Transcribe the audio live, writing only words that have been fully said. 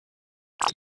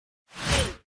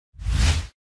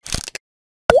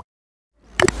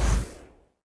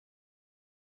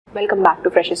Welcome back to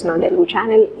Freshers on Telugu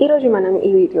channel. ఈ రోజు మనం ఈ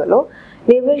వీడియోలో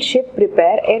Naval Ship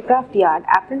Repair Aircraft Yard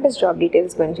Apprentice Job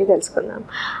Details గురించి తెలుసుకుందాం.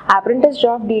 Apprentice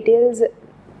Job Details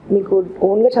మీకు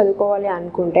ఓన్గా చదువుకోవాలి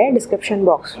అనుకుంటే డిస్క్రిప్షన్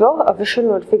బాక్స్లో అఫీషియల్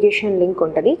నోటిఫికేషన్ లింక్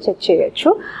ఉంటుంది, చెక్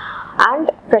చేయొచ్చు.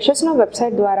 అండ్ ఫ్రెషర్స్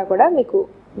వెబ్సైట్ ద్వారా కూడా మీకు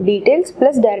డీటెయిల్స్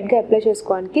ప్లస్ డైరెక్ట్గా అప్లై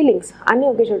చేసుకోవడానికి లింక్స్ అన్నీ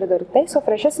ఒకే చోట దొరుకుతాయి. సో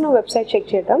ఫ్రెషర్స్ వెబ్సైట్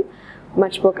చెక్ చేయడం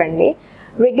మర్చిపోకండి.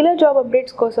 రెగ్యులర్ జాబ్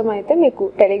అప్డేట్స్ కోసం అయితే మీకు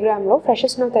టెలిగ్రామ్లో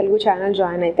ఫ్రెషర్స్ తెలుగు ఛానల్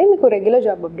జాయిన్ అయితే మీకు రెగ్యులర్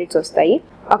జాబ్ అప్డేట్స్ వస్తాయి.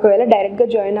 ఒకవేళ డైరెక్ట్గా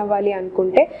జాయిన్ అవ్వాలి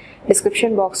అనుకుంటే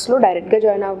డిస్క్రిప్షన్ బాక్స్లో డైరెక్ట్గా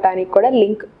జాయిన్ అవ్వడానికి కూడా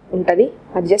లింక్ ఉంటుంది,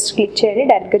 అది జస్ట్ క్లిక్ చేయండి,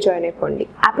 డైరెక్ట్గా జాయిన్ అయిపోండి.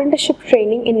 Apprenticeship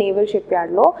training in naval ship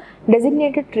యార్డ్లో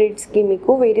డెసిగ్నేటెడ్ ట్రేడ్స్కి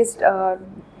మీకు various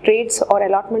trades are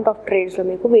allotment of ట్రేడ్స్లో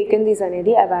మీకు వేకెన్సీస్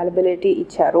అనేది అవైలబిలిటీ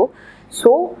ఇచ్చారు.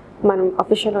 సో మనం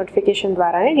అఫీషియల్ నోటిఫికేషన్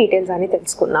ద్వారానే డీటెయిల్స్ అని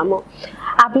తెలుసుకున్నాము.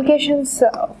 Applications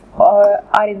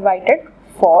are invited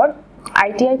for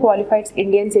ITI qualified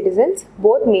Indian citizens,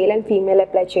 both male and female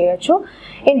apply చేయొచ్చు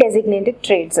in designated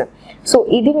trades. సో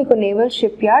ఇది మీకు నేవల్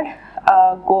షిప్ యార్డ్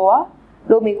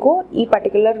గోవాలో మీకు ఈ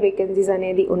పర్టికులర్ వేకెన్సీస్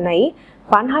అనేది ఉన్నాయి.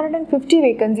 150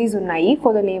 వేకెన్సీస్ ఉన్నాయి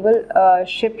for the naval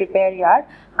ship repair yard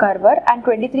కర్వర్ and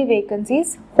 23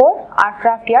 vacancies for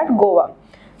aircraft yard Goa.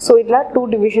 So ఇట్లా 2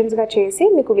 డివిజన్స్గా చేసి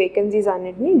మీకు వేకెన్సీస్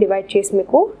అన్నిటిని డివైడ్ చేసి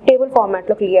మీకు టేబుల్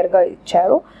ఫార్మాట్లో క్లియర్గా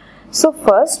ఇచ్చారు. సో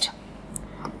ఫస్ట్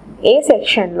ఏ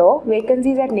సెక్షన్లో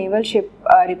vacancies at naval ship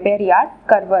repair yard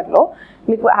కర్వర్లో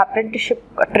మీకు అప్రెంటిస్షిప్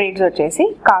ట్రేడ్స్ వచ్చేసి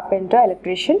carpenter,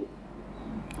 electrician,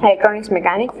 electronics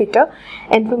mechanic, fitter,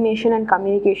 information and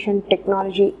communication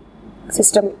technology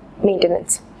system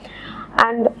maintenance.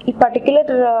 And ఈ పర్టిక్యులర్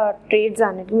ట్రేడ్స్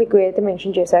అనేది మీకు ఏదైతే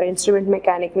మెన్షన్ చేశారో instrument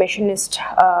mechanic, machinist,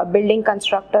 building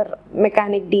constructor,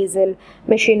 mechanic diesel,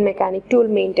 machine mechanic,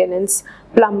 tool maintenance,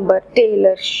 plumber,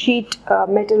 tailor, sheet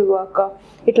metal worker,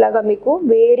 ఇట్లాగా మీకు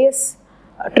various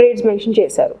trades mention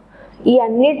చేశారు. ఈ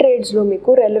అన్ని ట్రేడ్స్లో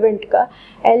మీకు రెలవెంట్గా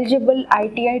ఎలిజిబుల్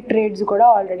ITI ట్రేడ్స్ కూడా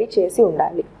ఆల్రెడీ చేసి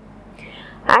ఉండాలి.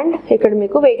 అండ్ ఇక్కడ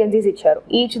మీకు వేకెన్సీస్ ఇచ్చారు.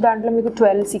 ఈచ్ దాంట్లో మీకు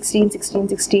 12,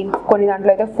 16, కొన్ని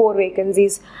దాంట్లో అయితే 4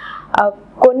 వేకెన్సీస్.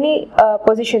 కొన్ని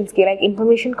పొజిషన్స్కి లైక్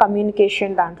ఇన్ఫర్మేషన్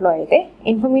కమ్యూనికేషన్ దాంట్లో అయితే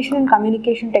information and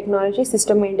communication technology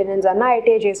system maintenance అన్న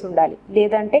ITI చేసి ఉండాలి,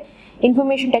 లేదంటే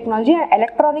information technology and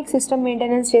electronic system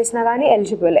maintenance చేసినా కానీ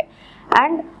ఎలిజిబులే.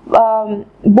 And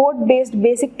board based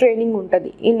basic training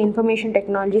ఉంటుంది ఇన్ ఇన్ఫర్మేషన్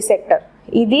టెక్నాలజీ సెక్టర్,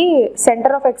 ఇది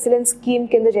సెంటర్ ఆఫ్ ఎక్సలెన్స్ స్కీమ్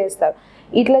కింద చేస్తారు.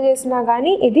 ఇట్లా చేసినా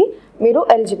కానీ ఇది మీరు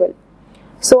ఎలిజిబుల్.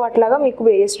 సో అట్లాగా మీకు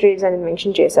వేరియస్ ట్రేడ్స్ అనేది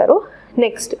మెన్షన్ చేశారు.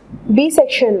 నెక్స్ట్ బి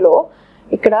సెక్షన్లో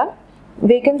ఇక్కడ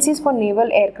vacancies for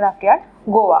naval aircraft yard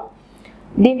Goa,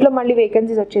 దీంట్లో మళ్ళీ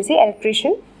వేకెన్సీస్ వచ్చేసి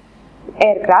electrician,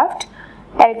 aircraft,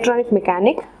 electronic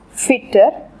mechanic,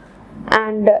 fitter,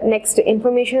 and next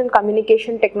information and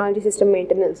communication technology system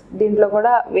maintenance, దీంట్లో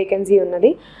కూడా వేకెన్సీ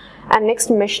ఉన్నది. And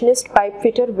next machinist, pipe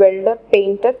fitter, welder,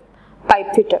 painter,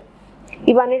 pipe fitter,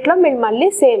 ఇవన్నిట్లో మీరు మళ్ళీ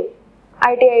సేమ్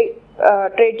ITI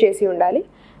ట్రేడ్ చేసి ఉండాలి.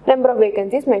 నెంబర్ ఆఫ్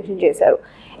వేకెన్సీస్ మెన్షన్ చేశారు.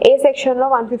 ఏ సెక్షన్లో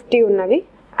 150 ఉన్నవి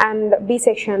అండ్ బి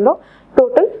సెక్షన్లో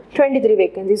టోటల్ 23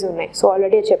 వేకెన్సీస్ ఉన్నాయి. సో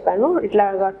ఆల్రెడీ చెప్పాను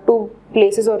ఇట్లాగా 2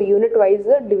 places are unit wise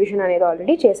division అనేది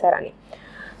ఆల్రెడీ చేశారని.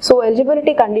 సో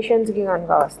ఎలిజిబిలిటీ కండిషన్స్కి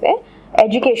కనుక వస్తే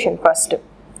ఎడ్యుకేషన్ ఫస్ట్,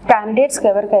 క్యాండిడేట్స్కి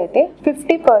ఎవరికైతే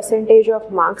 50% ఆఫ్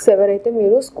మార్క్స్ ఎవరైతే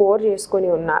మీరు స్కోర్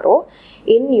చేసుకొని ఉన్నారో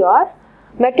in your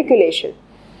matriculation.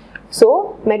 So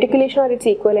matriculation or it's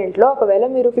ఈక్వలెంట్లో ఒకవేళ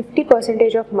మీరు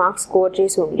 50% ఆఫ్ మార్క్స్ స్కోర్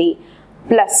చేసి ఉండి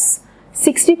plus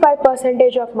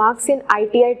 65% of marks in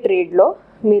ITI ట్రేడ్లో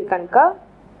మీరు కనుక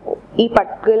ఈ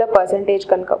పర్టికులర్ పర్సంటేజ్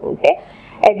కనుక ఉంటే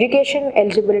ఎడ్యుకేషన్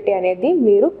ఎలిజిబిలిటీ అనేది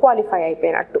మీరు క్వాలిఫై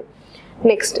అయిపోయినట్టు.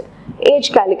 Next age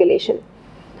calculation.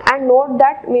 And note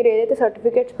that మీరు ఏదైతే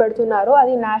సర్టిఫికేట్స్ పెడుతున్నారో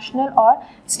అది national or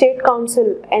state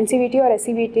council NCVT are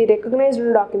SCVT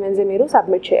recognised documents మీరు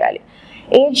సబ్మిట్ చేయాలి.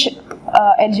 ఏజ్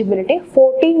ఎలిజిబిలిటీ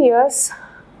 14 years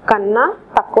కన్నా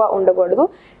తక్కువ ఉండకూడదు,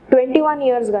 21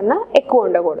 years కన్నా ఎక్కువ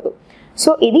ఉండకూడదు. సో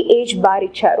ఇది ఏజ్ బార్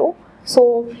ఇచ్చారు. సో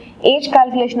ఏజ్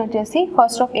క్యాలిక్యులేషన్ వచ్చేసి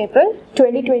 1st of April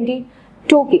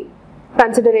 2022కి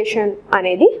కన్సిడరేషన్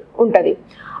అనేది ఉంటుంది.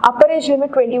 Upper age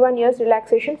limit 21 years,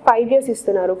 relaxation 5 years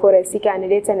ఇస్తున్నారు for SC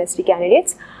candidates and ST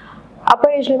candidates.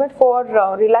 Upper age limit for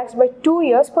relax by 2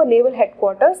 years for naval head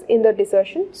quarters in the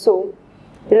డిసర్షన్. So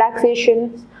relaxation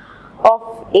of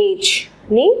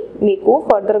ఏజ్ని మీకు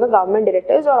ఫర్దర్గా government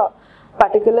directors are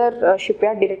particular ship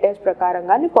yard directors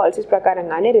ప్రకారంగానే policies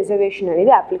ప్రకారంగానే reservation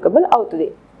అనేది applicable అవుతుంది.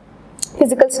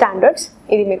 Physical standards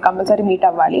ఇది మీరు compulsory meet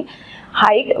అవ్వాలి.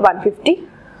 Height 150,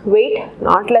 wait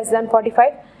not less than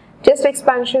 45, chest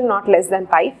expansion not less than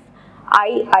 5,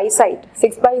 eyesight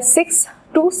 6/6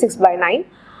 to 6/9,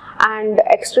 and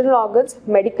external organs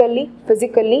medically,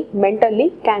 physically, mentally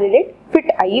candidate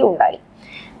fit అయ్యి ఉండాలి.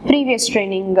 Previous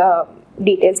training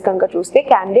details కనుక చూస్తే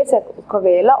క్యాండిడేట్స్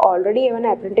ఒకవేళ ఆల్రెడీ ఏమైనా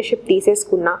అప్రెంటిస్షిప్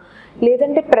తీసేసుకున్నా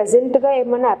లేదంటే ప్రెజెంట్గా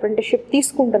ఏమైనా అప్రెంటిస్షిప్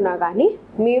తీసుకుంటున్నా కానీ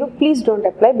మీరు ప్లీజ్ డోంట్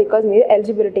అప్లై బికాజ్ మీరు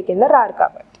ఎలిజిబిలిటీ కింద రారు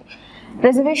కాబట్టి.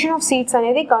 రిజర్వేషన్ ఆఫ్ సీట్స్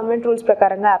అనేది గవర్నమెంట్ రూల్స్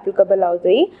ప్రకారంగా అప్లికబుల్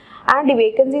అవుతాయి. అండ్ ఈ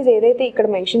వేకెన్సీస్ ఏదైతే ఇక్కడ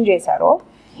మెన్షన్ చేశారో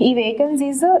ఈ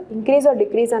వేకెన్సీస్ ఇంక్రీజ్ ఆర్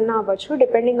డిక్రీజ్ అన్న అవ్వచ్చు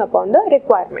depending upon the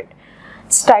requirement.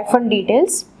 Stipend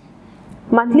details,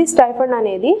 monthly stipend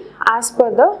అనేది as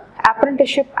per the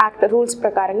apprenticeship act rules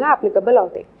ప్రకారంగా అప్లికబుల్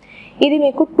అవుతాయి. ఇది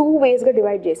మీకు 2 వేస్గా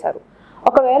డివైడ్ చేశారు.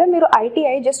 ఒకవేళ మీరు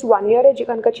ఐటీఐ జస్ట్ 1 year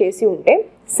కనుక చేసి ఉంటే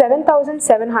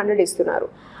 7,700 ఇస్తున్నారు.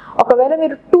 ఒకవేళ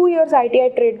మీరు 2 years ఐటీఐ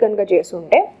ట్రేడ్ కనుక చేసి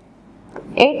ఉంటే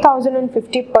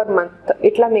 8,050 per month.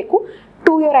 ఇట్లా మీకు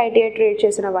 2 year ఐటీఐ ట్రేడ్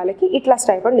చేసిన వాళ్ళకి ఇట్లా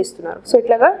స్టైఫండ్ ఇస్తున్నారు. సో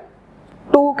ఇట్లాగా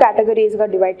 2 కేటగిరీస్గా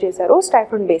డివైడ్ చేశారు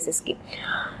స్టైఫండ్ బేసిస్కి.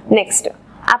 Next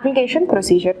application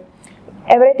procedure.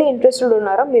 ఎవరైతే ఇంట్రెస్టెడ్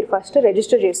ఉన్నారో మీరు ఫస్ట్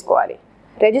రిజిస్టర్ చేసుకోవాలి.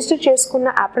 రిజిస్టర్ చేసుకున్న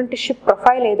అప్రెంటిస్షిప్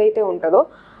ప్రొఫైల్ ఏదైతే ఉంటుందో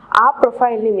ఆ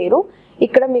ప్రొఫైల్ని మీరు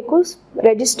ఇక్కడ మీకు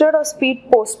రిజిస్టర్డ్ స్పీడ్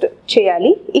పోస్ట్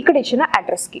చేయాలి ఇక్కడ ఇచ్చిన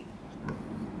అడ్రస్కి.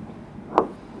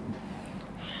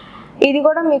 ఇది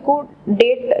కూడా మీకు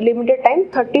date limited time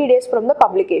 30 days from the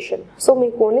publication. So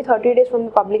మీకు only 30 days from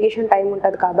the publication time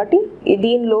ఉంటుంది కాబట్టి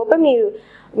దీనిలోపే మీరు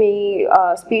మీ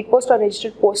speed post are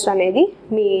registered post అనేది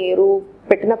మీరు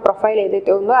పెట్టిన ప్రొఫైల్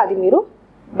ఏదైతే ఉందో అది మీరు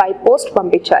బై పోస్ట్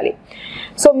పంపించాలి.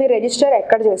 సో మీరు రిజిస్టర్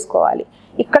ఎక్కడ చేసుకోవాలి?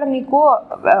 ఇక్కడ మీకు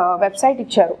వెబ్సైట్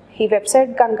ఇచ్చారు. ఈ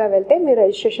వెబ్సైట్ కనుక వెళ్తే మీరు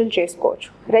రిజిస్ట్రేషన్ చేసుకోవచ్చు.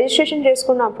 రిజిస్ట్రేషన్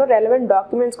చేసుకున్నప్పుడు రెలవెంట్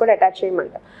డాక్యుమెంట్స్ కూడా అటాచ్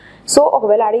చేయమంటారు. సో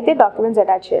ఒకవేళ అడిగితే డాక్యుమెంట్స్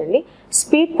అటాచ్ చేయండి.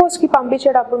 స్పీడ్ పోస్ట్కి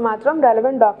పంపించేటప్పుడు మాత్రం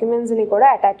రెలవెంట్ డాక్యుమెంట్స్ని కూడా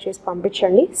అటాచ్ చేసి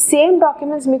పంపించండి. సేమ్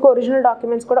డాక్యుమెంట్స్ మీకు ఒరిజినల్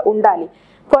డాక్యుమెంట్స్ కూడా ఉండాలి.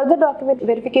 ఫర్దర్ డాక్యుమెంట్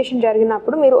వెరిఫికేషన్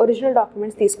జరిగినప్పుడు మీరు ఒరిజినల్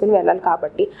డాక్యుమెంట్స్ తీసుకుని వెళ్ళాలి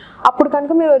కాబట్టి అప్పుడు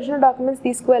కనుక మీరు ఒరిజినల్ డాక్యుమెంట్స్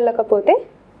తీసుకువెళ్ళకపోతే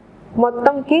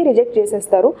మొత్తంకి రిజెక్ట్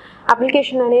చేసేస్తారు.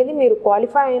 అప్లికేషన్ అనేది మీరు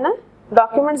క్వాలిఫై అయిన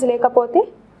డాక్యుమెంట్స్ లేకపోతే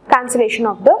క్యాన్సిలేషన్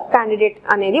ఆఫ్ ద క్యాండిడేట్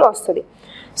అనేది వస్తుంది.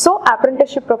 సో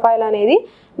అప్రెంటిస్షిప్ ప్రొఫైల్ అనేది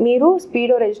మీరు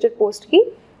స్పీడ్ రిజిస్టర్డ్ పోస్ట్కి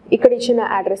ఇక్కడ ఇచ్చిన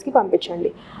అడ్రస్కి పంపించండి.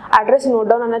 అడ్రస్ నోట్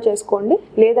డౌన్ అన్నా చేసుకోండి,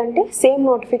 లేదంటే సేమ్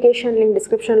నోటిఫికేషన్ లింక్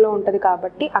డిస్క్రిప్షన్లో ఉంటుంది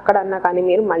కాబట్టి అక్కడ అన్నా కానీ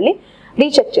మీరు మళ్ళీ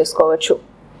రీచెక్ చేసుకోవచ్చు.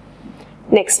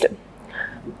 నెక్స్ట్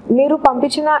మీరు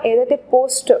పంపించిన ఏదైతే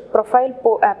పోస్ట్ ప్రొఫైల్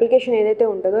అప్లికేషన్ ఏదైతే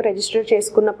ఉంటుందో రిజిస్టర్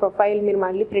చేసుకున్న ప్రొఫైల్ మీరు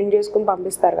మళ్ళీ ప్రింట్ చేసుకుని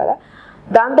పంపిస్తారు కదా,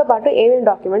 దాంతోపాటు ఏమేమి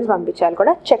డాక్యుమెంట్స్ పంపించాలి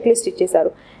కూడా చెక్ లిస్ట్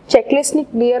ఇచ్చేసారు. చెక్ లిస్ట్ని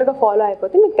క్లియర్గా ఫాలో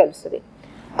అయిపోతే మీకు తెలుస్తుంది.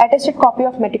 Attested copy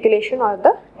of matriculation or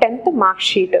the 10th mark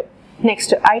sheet.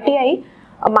 Next ITI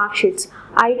mark sheets.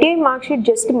 ITI mark sheet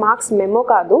just marks memo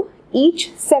కాదు, ఈచ్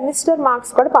సెమిస్టర్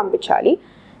మార్క్స్ కూడా పంపించాలి.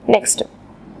 నెక్స్ట్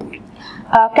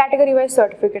కేటగిరీ వైజ్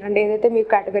సర్టిఫికేట్ అంటే ఏదైతే మీరు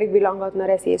కేటగిరీకి బిలాంగ్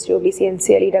అవుతున్నారో SC, OBC,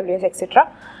 NCL, EWS etcetera.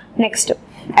 Next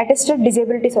attested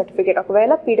disability certificate.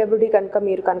 ఒకవేళ PWD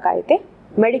కనుక అయితే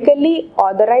మెడికల్లీ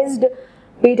ఆథరైజ్డ్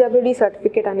పీడబ్ల్యూడీ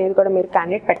సర్టిఫికేట్ అనేది కూడా మీరు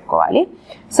క్యాండిడేట్ పెట్టుకోవాలి.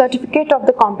 Certificate of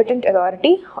the competent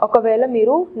authority. ఒకవేళ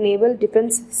మీరు naval,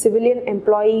 defence, civilian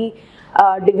employee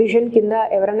division కింద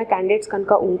ఎవరైనా క్యాండిడేట్స్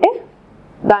కనుక ఉంటే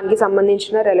దానికి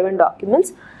సంబంధించిన relevant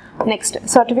documents. Next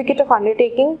certificate of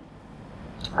undertaking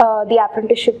the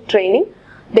apprenticeship training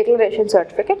declaration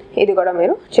certificate, ఇది కూడా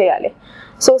మీరు చేయాలి.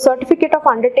 సో సర్టిఫికేట్ ఆఫ్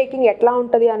అండర్టేకింగ్ ఎట్లా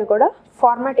ఉంటుంది అని కూడా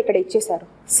ఫార్మాట్ ఇక్కడ ఇచ్చేసారు.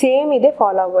 సేమ్ ఇదే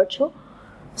ఫాలో అవ్వచ్చు.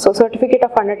 సో సర్టిఫికేట్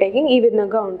ఆఫ్ అండర్టేకింగ్ ఈ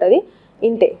విధంగా ఉంటుంది.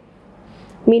 ఇంతే,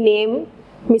 మీ నేమ్,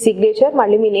 మీ సిగ్నేచర్,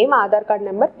 మళ్ళీ మీ name, Aadhaar card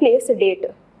number, place, date,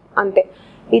 అంతే.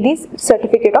 ఇది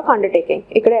సర్టిఫికేట్ ఆఫ్ అండర్టేకింగ్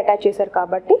ఇక్కడే అటాచ్ చేశారు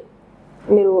కాబట్టి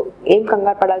మీరు ఏం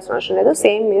కంగారు పడాల్సిన అవసరం లేదు.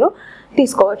 సేమ్ మీరు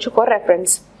తీసుకోవచ్చు for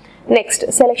reference. Next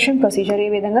selection procedure. ఏ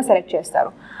విధంగా సెలెక్ట్ చేస్తారు?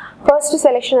 ఫస్ట్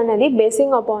సెలెక్షన్ అనేది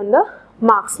బేసింగ్ అపాన్ ద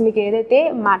మార్క్స్. మీకు ఏదైతే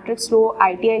మ్యాట్రిక్స్లో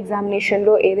ఐటీఐ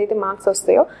ఎగ్జామినేషన్లో ఏదైతే మార్క్స్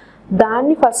వస్తాయో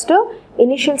దాన్ని ఫస్ట్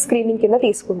ఇనిషియల్ స్క్రీనింగ్ కింద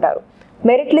తీసుకుంటారు.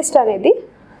 మెరిట్ లిస్ట్ అనేది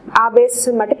ఆ బేసిస్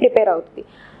బట్టి ప్రిపేర్ అవుతుంది.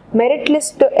 మెరిట్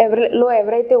లిస్ట్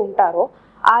ఎవరైతే ఉంటారో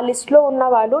ఆ లిస్ట్లో ఉన్న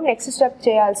వాళ్ళు నెక్స్ట్ స్టెప్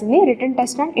చేయాల్సింది written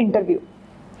test and interview.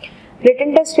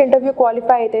 Written test, interview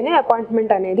qualify అయితేనే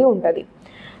అపాయింట్మెంట్ అనేది ఉంటుంది.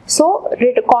 So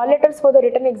call letters for the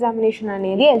written examination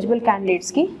అనేది ఎలిజిబుల్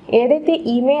క్యాండిడేట్స్కి ఏదైతే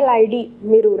ఈమెయిల్ ఐడి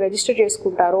మీరు రిజిస్టర్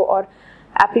చేసుకుంటారో ఆర్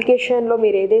అప్లికేషన్లో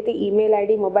మీరు ఏదైతే email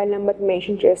ID, mobile number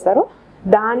mention చేస్తారో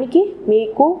దానికి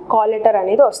మీకు కాల్ లెటర్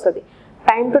అనేది వస్తుంది.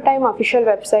 టైం టు టైం అఫీషియల్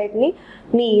వెబ్సైట్ని,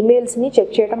 మీ ఈమెయిల్స్ని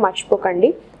చెక్ చేయడం మర్చిపోకండి.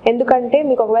 ఎందుకంటే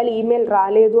మీకు ఒకవేళ ఈమెయిల్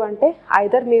రాలేదు అంటే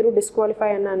ఐదర్ మీరు డిస్క్వాలిఫై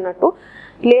అన్నట్టు,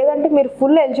 లేదంటే మీరు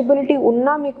ఫుల్ ఎలిజిబిలిటీ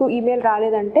ఉన్నా మీకు ఈమెయిల్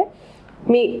రాలేదంటే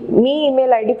మీ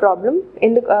email ID problem.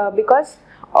 Because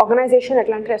organisation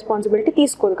ఎట్లాంటి రెస్పాన్సిబిలిటీ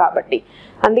తీసుకోదు కాబట్టి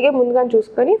అందుకే ముందుగా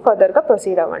చూసుకొని ఫర్దర్గా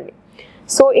ప్రొసీడ్ అవ్వండి.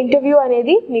 సో ఇంటర్వ్యూ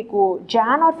అనేది మీకు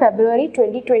జాన్ ఆర్ ఫిబ్రవరి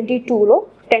 2022లో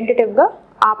టెంటేటివ్గా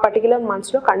ఆ పర్టికులర్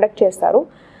మంత్స్లో కండక్ట్ చేస్తారు.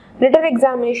 Written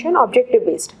examination objective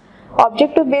based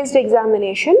objective based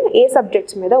examination ఏ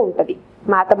సబ్జెక్ట్స్ మీద ఉంటుంది,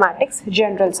 mathematics,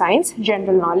 general science,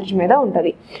 general knowledge మీద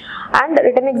ఉంటుంది. అండ్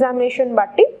రిటర్న్ ఎగ్జామినేషన్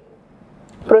బట్టి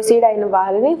ప్రొసీడ్ అయిన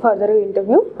వాళ్ళని ఫర్దర్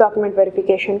ఇంటర్వ్యూ, డాక్యుమెంట్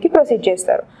వెరిఫికేషన్కి ప్రొసీడ్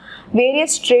చేస్తారు.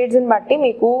 వేరియస్ ట్రేడ్స్ని బట్టి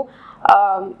మీకు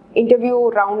ఇంటర్వ్యూ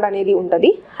రౌండ్ అనేది ఉంటుంది.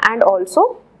 అండ్ ఆల్సో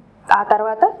ఆ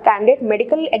తర్వాత క్యాండిడేట్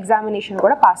మెడికల్ ఎగ్జామినేషన్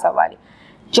కూడా పాస్ అవ్వాలి.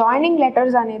 జాయినింగ్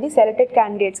లెటర్స్ అనేది సెలెక్టెడ్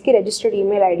క్యాండిడేట్స్కి రిజిస్టర్డ్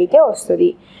ఈమెయిల్ ఐడికే వస్తుంది.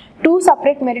 2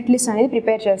 separate మెరిట్ లిస్ట్ అనేది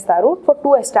ప్రిపేర్ చేస్తారు ఫర్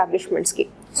 2 ఎస్టాబ్లిష్మెంట్స్కి.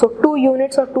 సో 2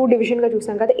 units or 2 డివిజన్గా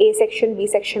చూసాం కదా, ఏ సెక్షన్, బి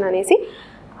సెక్షన్ అనేసి.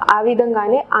 ఆ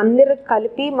విధంగానే అందరు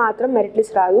కలిపి మాత్రం మెరిట్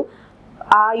లిస్ట్ రాదు.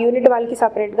 ఆ యూనిట్ వాళ్ళకి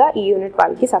సపరేట్గా, ఈ యూనిట్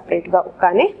వాళ్ళకి సపరేట్గా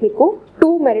కానీ మీకు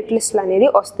 2 మెరిట్ లిస్టులు అనేది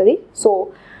వస్తుంది. సో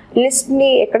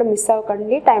లిస్ట్ని ఎక్కడ మిస్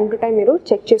అవ్వకండి, టైం టు టైం మీరు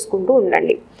చెక్ చేసుకుంటూ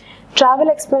ఉండండి.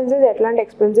 ట్రావెల్ ఎక్స్పెన్సెస్ ఎట్లాంటి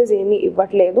ఎక్స్పెన్సెస్ ఏమీ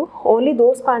ఇవ్వట్లేదు. Only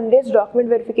those candidates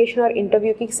document verification are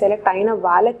ఇంటర్వ్యూకి సెలెక్ట్ అయిన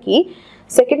వాళ్ళకి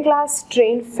సెకండ్ క్లాస్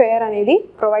ట్రైన్ ఫేర్ అనేది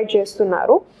ప్రొవైడ్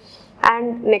చేస్తున్నారు.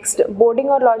 And next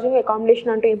boarding are lodging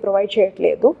accommodation అంటూ ఏం ప్రొవైడ్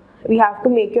చేయట్లేదు. We have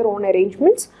to make your own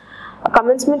arrangements.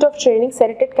 Commencement of training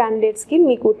selected క్యాండిడేట్స్కి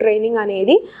మీకు ట్రైనింగ్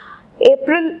అనేది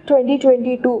ఏప్రిల్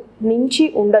 2022 నుంచి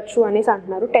ఉండొచ్చు అనేసి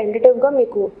అంటున్నారు. టెంటేటివ్గా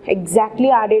మీకు ఎగ్జాక్ట్లీ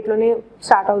ఆ డేట్లోనే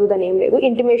స్టార్ట్ అవుతుందని ఏం లేదు,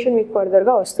 ఇంటిమేషన్ మీకు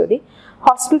ఫర్దర్గా వస్తుంది.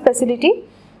 హాస్టల్ ఫెసిలిటీ,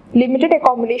 లిమిటెడ్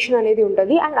అకామిడేషన్ అనేది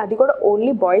ఉంటుంది. అండ్ అది కూడా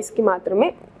ఓన్లీ బాయ్స్కి మాత్రమే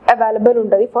అవైలబుల్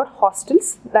ఉంటుంది for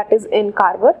hostels, that is in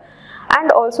Carver.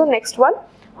 And also next one,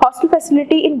 hostel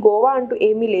facility in Goa అంటూ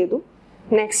ఏమీ లేదు.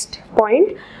 Next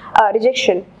point,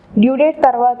 rejection. Due date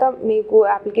తర్వాత మీకు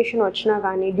అప్లికేషన్ వచ్చినా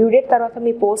కానీ, డ్యూ డేట్ తర్వాత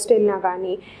మీ పోస్ట్ వెళ్ళినా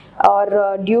కానీ, ఆర్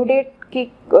డ్యూ డేట్కి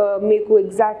మీకు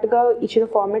ఎగ్జాక్ట్గా ఇచ్చిన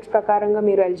ఫార్మాట్స్ ప్రకారంగా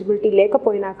మీరు ఎలిజిబిలిటీ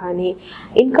లేకపోయినా కానీ,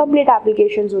 ఇన్కంప్లీట్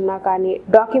అప్లికేషన్స్ ఉన్నా కానీ,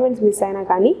 డాక్యుమెంట్స్ మిస్ అయినా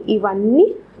కానీ, ఇవన్నీ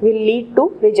will lead to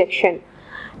rejection.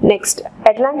 Next,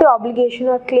 ఎట్లాంటి ఆబ్లిగేషన్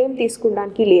ఆర్ క్లెయిమ్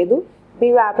తీసుకోవడానికి లేదు.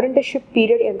 మీకు అప్రెంటిస్షిప్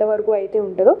పీరియడ్ ఎంతవరకు అయితే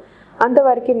ఉంటుందో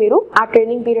అంతవరకు మీరు ఆ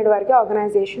ట్రైనింగ్ పీరియడ్ వరకే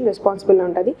ఆర్గనైజేషన్ రెస్పాన్సిబుల్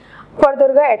ఉంటుంది.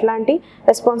 ఫర్దర్గా ఎట్లాంటి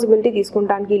రెస్పాన్సిబిలిటీ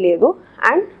తీసుకుంటానికి లేదు.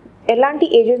 అండ్ ఎలాంటి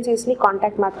ఏజెన్సీస్ని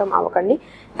కాంటాక్ట్ మాత్రం అవ్వకండి.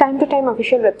 టైం టు టైం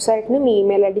అఫీషియల్ వెబ్సైట్ని మీ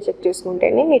ఈమెయిల్ ఐడి చెక్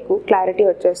చేసుకుంటేనే మీకు క్లారిటీ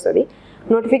వచ్చేస్తుంది.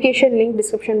 నోటిఫికేషన్ లింక్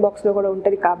డిస్క్రిప్షన్ బాక్స్లో కూడా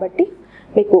ఉంటుంది కాబట్టి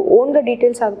మీకు ఓన్గా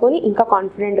డీటెయిల్స్ చదువుకొని ఇంకా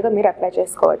కాన్ఫిడెంట్గా మీరు అప్లై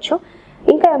చేసుకోవచ్చు.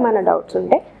 ఇంకా ఏమైనా డౌట్స్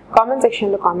ఉంటే కామెంట్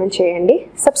సెక్షన్లో కామెంట్ చేయండి.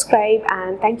 Subscribe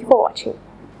and thank you for watching.